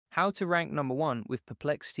How to rank number one with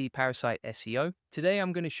Perplexity Parasite SEO. Today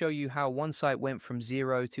I'm going to show you how one site went from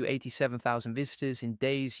 0 to 87,000 visitors in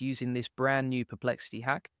days using this brand new Perplexity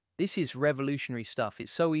hack. This is revolutionary stuff.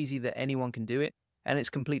 It's so easy that anyone can do it, and it's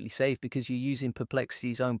completely safe because you're using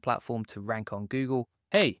Perplexity's own platform to rank on Google.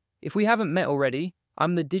 Hey, if we haven't met already,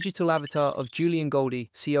 I'm the digital avatar of Julian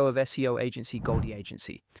Goldie, CEO of SEO agency Goldie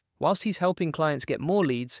Agency. Whilst he's helping clients get more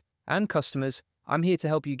leads and customers, I'm here to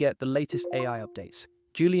help you get the latest AI updates.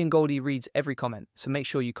 Julian Goldie reads every comment, so make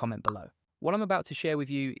sure you comment below. What I'm about to share with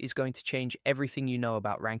you is going to change everything you know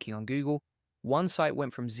about ranking on Google. One site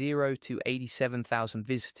went from 0 to 87,000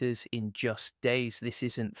 visitors in just days. This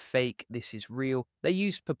isn't fake, this is real. They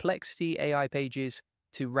used Perplexity AI pages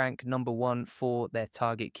to rank number one for their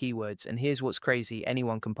target keywords. And here's what's crazy,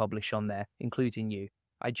 anyone can publish on there, including you.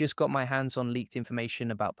 I just got my hands on leaked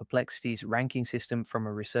information about Perplexity's ranking system from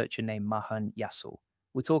a researcher named Mahan Yasul.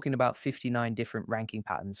 We're talking about 59 different ranking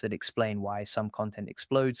patterns that explain why some content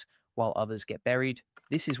explodes while others get buried.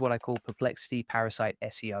 This is what I call Perplexity Parasite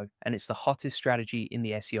SEO, and it's the hottest strategy in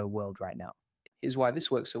the SEO world right now. Here's why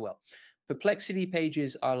this works so well. Perplexity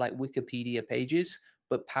pages are like Wikipedia pages,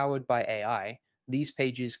 but powered by AI. These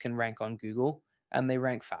pages can rank on Google, and they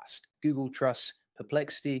rank fast. Google trusts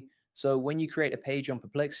Perplexity, so when you create a page on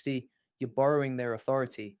Perplexity, you're borrowing their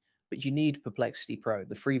authority, but you need Perplexity Pro.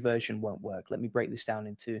 The free version won't work. Let me break this down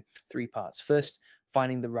into three parts. First,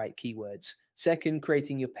 finding the right keywords. Second,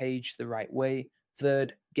 creating your page the right way.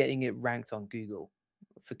 Third, getting it ranked on Google.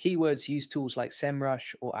 For keywords, use tools like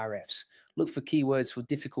SEMrush or RFs. Look for keywords with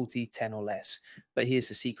difficulty 10 or less. But here's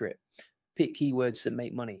the secret. Pick keywords that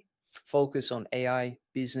make money. Focus on AI,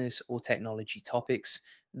 business, or technology topics.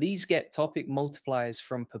 These get topic multipliers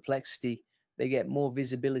from Perplexity. They get more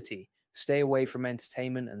visibility. Stay away from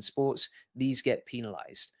entertainment and sports. These get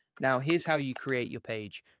penalized. Now, here's how you create your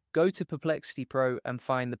page. Go to Perplexity Pro and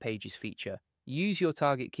find the Pages feature. Use your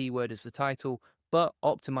target keyword as the title, but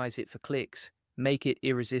optimize it for clicks. Make it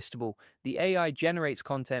irresistible. The AI generates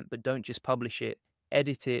content, but don't just publish it.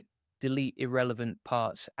 Edit it, delete irrelevant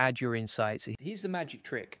parts, add your insights. Here's the magic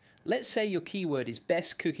trick. Let's say your keyword is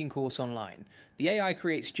best cooking course online. The AI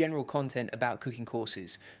creates general content about cooking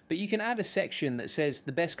courses, but you can add a section that says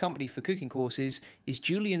the best company for cooking courses is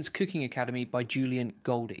Julian's Cooking Academy by Julian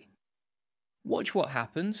Goldie. Watch what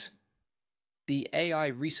happens. The AI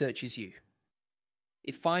researches you.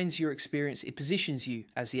 It finds your experience, it positions you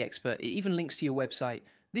as the expert, it even links to your website.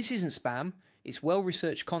 This isn't spam, it's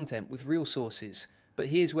well-researched content with real sources. But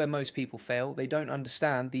here's where most people fail. They don't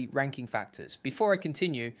understand the ranking factors. Before I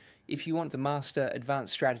continue, if you want to master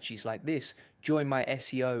advanced strategies like this, join my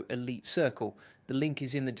SEO Elite Circle. The link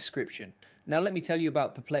is in the description. Now let me tell you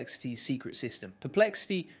about Perplexity's secret system.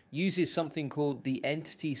 Perplexity uses something called the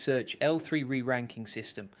Entity Search L3 re-ranking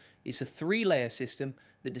system. It's a three-layer system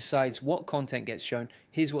that decides what content gets shown.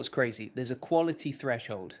 Here's what's crazy. There's a quality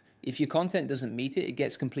threshold. If your content doesn't meet it, it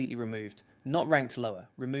gets completely removed. Not ranked lower,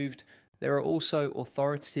 removed. There are also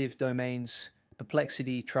authoritative domains.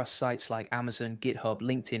 Perplexity trusts sites like Amazon, GitHub,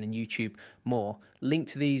 LinkedIn, and YouTube more. Link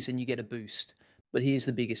to these and you get a boost. But here's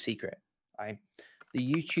the biggest secret, right?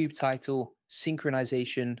 The YouTube title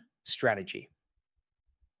synchronization strategy.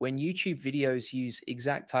 When YouTube videos use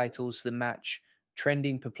exact titles that match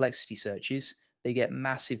trending Perplexity searches, they get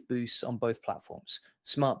massive boosts on both platforms.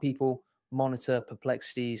 Smart people monitor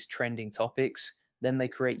Perplexity's trending topics, then they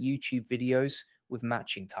create YouTube videos with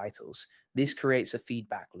matching titles. This creates a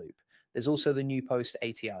feedback loop. There's also the new post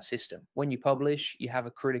ATR system. When you publish, you have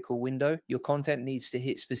a critical window. Your content needs to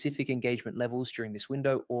hit specific engagement levels during this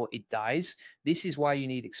window or it dies. This is why you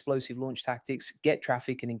need explosive launch tactics. Get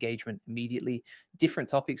traffic and engagement immediately. Different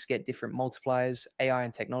topics get different multipliers. AI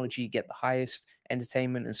and technology get the highest.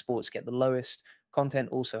 Entertainment and sports get the lowest. Content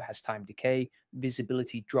also has time decay.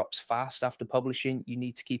 Visibility drops fast after publishing. You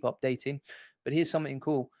need to keep updating. But here's something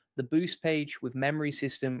cool. The boost page with memory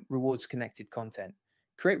system rewards connected content.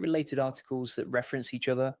 Create related articles that reference each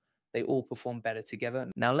other. They all perform better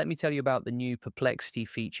together. Now, let me tell you about the new Perplexity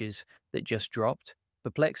features that just dropped.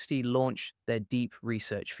 Perplexity launched their deep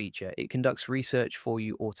research feature. It conducts research for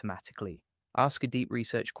you automatically. Ask a deep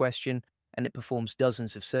research question, and it performs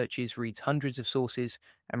dozens of searches, reads hundreds of sources,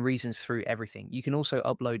 and reasons through everything. You can also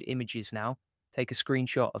upload images now, take a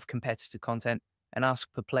screenshot of competitor content, and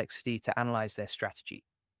ask Perplexity to analyze their strategy.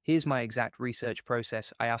 Here's my exact research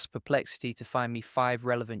process. I ask Perplexity to find me 5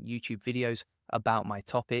 relevant YouTube videos about my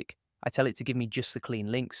topic. I tell it to give me just the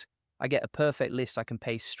clean links. I get a perfect list I can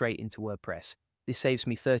paste straight into WordPress. This saves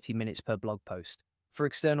me 30 minutes per blog post. For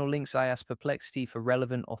external links, I ask Perplexity for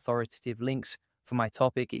relevant authoritative links For my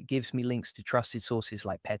topic, it gives me links to trusted sources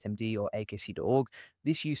like PetMD or AKC.org.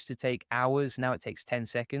 This used to take hours, now it takes 10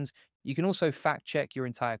 seconds. You can also fact check your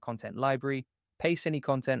entire content library, paste any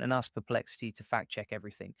content, and ask Perplexity to fact check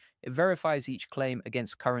everything. It verifies each claim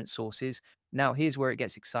against current sources. Now, here's where it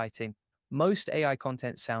gets exciting. Most AI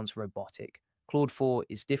content sounds robotic. Claude 4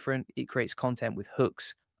 is different. It creates content with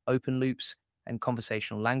hooks, open loops, and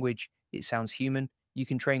conversational language. It sounds human. You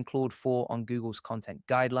can train Claude 4 on Google's content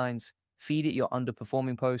guidelines, feed it your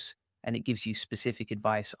underperforming posts, and it gives you specific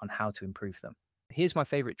advice on how to improve them. Here's my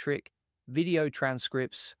favorite trick. Video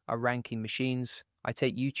transcripts are ranking machines. I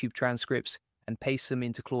take YouTube transcripts and paste them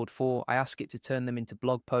into Claude 4. I ask it to turn them into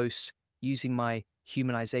blog posts using my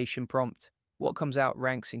humanization prompt. What comes out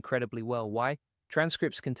ranks incredibly well. Why?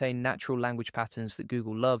 Transcripts contain natural language patterns that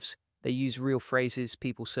Google loves. They use real phrases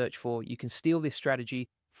people search for. You can steal this strategy,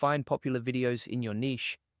 find popular videos in your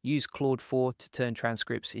niche, use Claude 4 to turn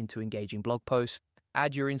transcripts into engaging blog posts,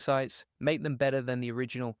 add your insights, make them better than the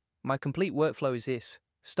original. My complete workflow is this.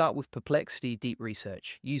 Start with Perplexity Deep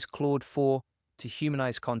Research. Use Claude 4 to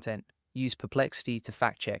humanize content. Use Perplexity to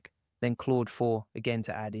fact check. Then Claude 4 again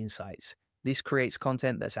to add insights. This creates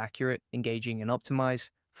content that's accurate, engaging, and optimized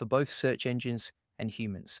for both search engines and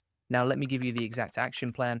humans. Now, let me give you the exact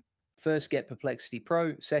action plan. First, get Perplexity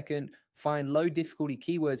Pro. Second, find low difficulty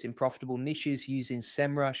keywords in profitable niches using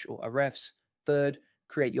SEMrush or Ahrefs. Third,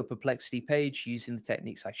 create your Perplexity page using the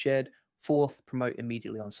techniques I shared. Fourth, promote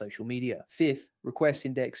immediately on social media. Fifth, request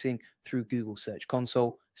indexing through Google Search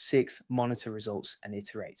Console. Sixth, monitor results and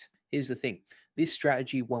iterate. Here's the thing. This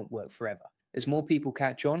strategy won't work forever. As more people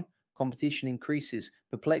catch on, competition increases.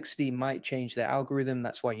 Perplexity might change their algorithm.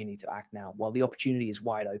 That's why you need to act now while the opportunity is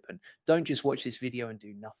wide open. Don't just watch this video and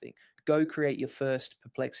do nothing. Go create your first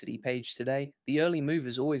Perplexity page today. The early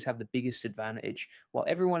movers always have the biggest advantage. While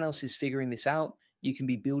everyone else is figuring this out, you can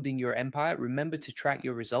be building your empire. Remember to track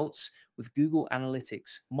your results with Google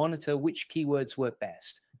Analytics. Monitor which keywords work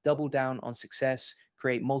best. Double down on success.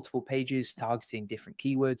 Create multiple pages targeting different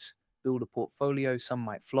keywords. Build a portfolio. Some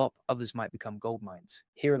might flop, others might become gold mines.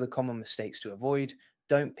 Here are the common mistakes to avoid.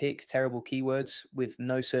 Don't pick terrible keywords with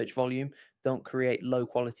no search volume. Don't create low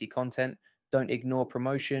quality content. Don't ignore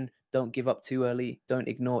promotion. Don't give up too early. Don't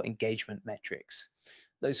ignore engagement metrics.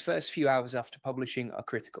 Those first few hours after publishing are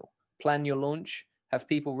critical. Plan your launch. Have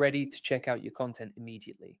people ready to check out your content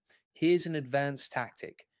immediately. Here's an advanced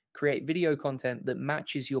tactic. Create video content that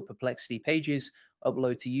matches your Perplexity pages.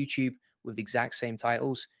 Upload to YouTube with the exact same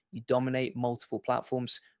titles. You dominate multiple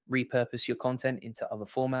platforms. Repurpose your content into other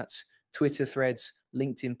formats. Twitter threads,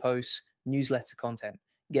 LinkedIn posts, newsletter content.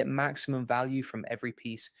 Get maximum value from every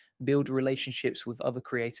piece. Build relationships with other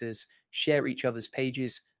creators. Share each other's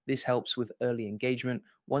pages. This helps with early engagement.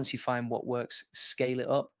 Once you find what works, scale it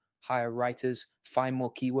up. Hire writers, find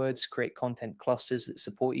more keywords, create content clusters that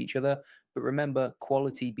support each other. But remember,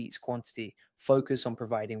 quality beats quantity. Focus on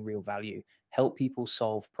providing real value. Help people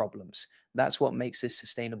solve problems. That's what makes this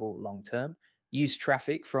sustainable long term. Use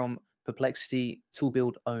traffic from Perplexity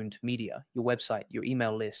Toolbuild owned media, your website, your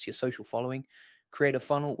email list, your social following. Create a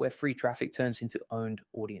funnel where free traffic turns into owned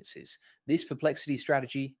audiences. This Perplexity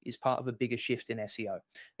strategy is part of a bigger shift in SEO.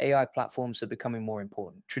 AI platforms are becoming more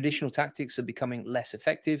important. Traditional tactics are becoming less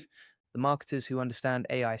effective. The marketers who understand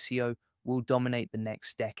AI SEO will dominate the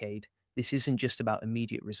next decade. This isn't just about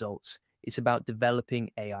immediate results. It's about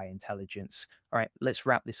developing AI intelligence. All right, let's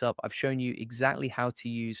wrap this up. I've shown you exactly how to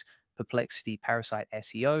use Perplexity Parasite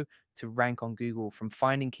SEO to rank on Google, from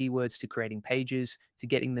finding keywords to creating pages to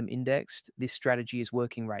getting them indexed. This strategy is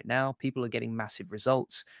working right now. People are getting massive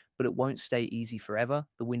results, but it won't stay easy forever.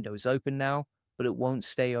 The window is open now, but it won't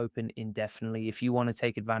stay open indefinitely. If you want to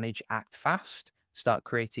take advantage, act fast. Start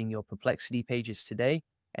creating your Perplexity pages today.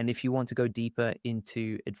 And if you want to go deeper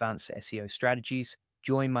into advanced SEO strategies,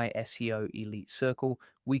 join my SEO Elite Circle.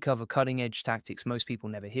 We cover cutting edge tactics most people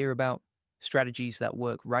never hear about, strategies that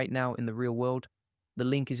work right now in the real world. The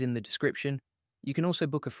link is in the description. You can also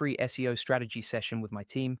book a free SEO strategy session with my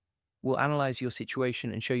team. We'll analyze your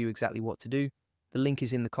situation and show you exactly what to do. The link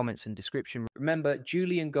is in the comments and description. Remember,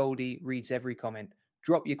 Julian Goldie reads every comment.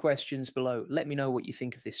 Drop your questions below. Let me know what you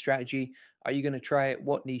think of this strategy. Are you going to try it?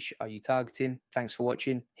 What niche are you targeting? Thanks for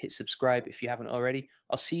watching. Hit subscribe if you haven't already.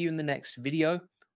 I'll see you in the next video.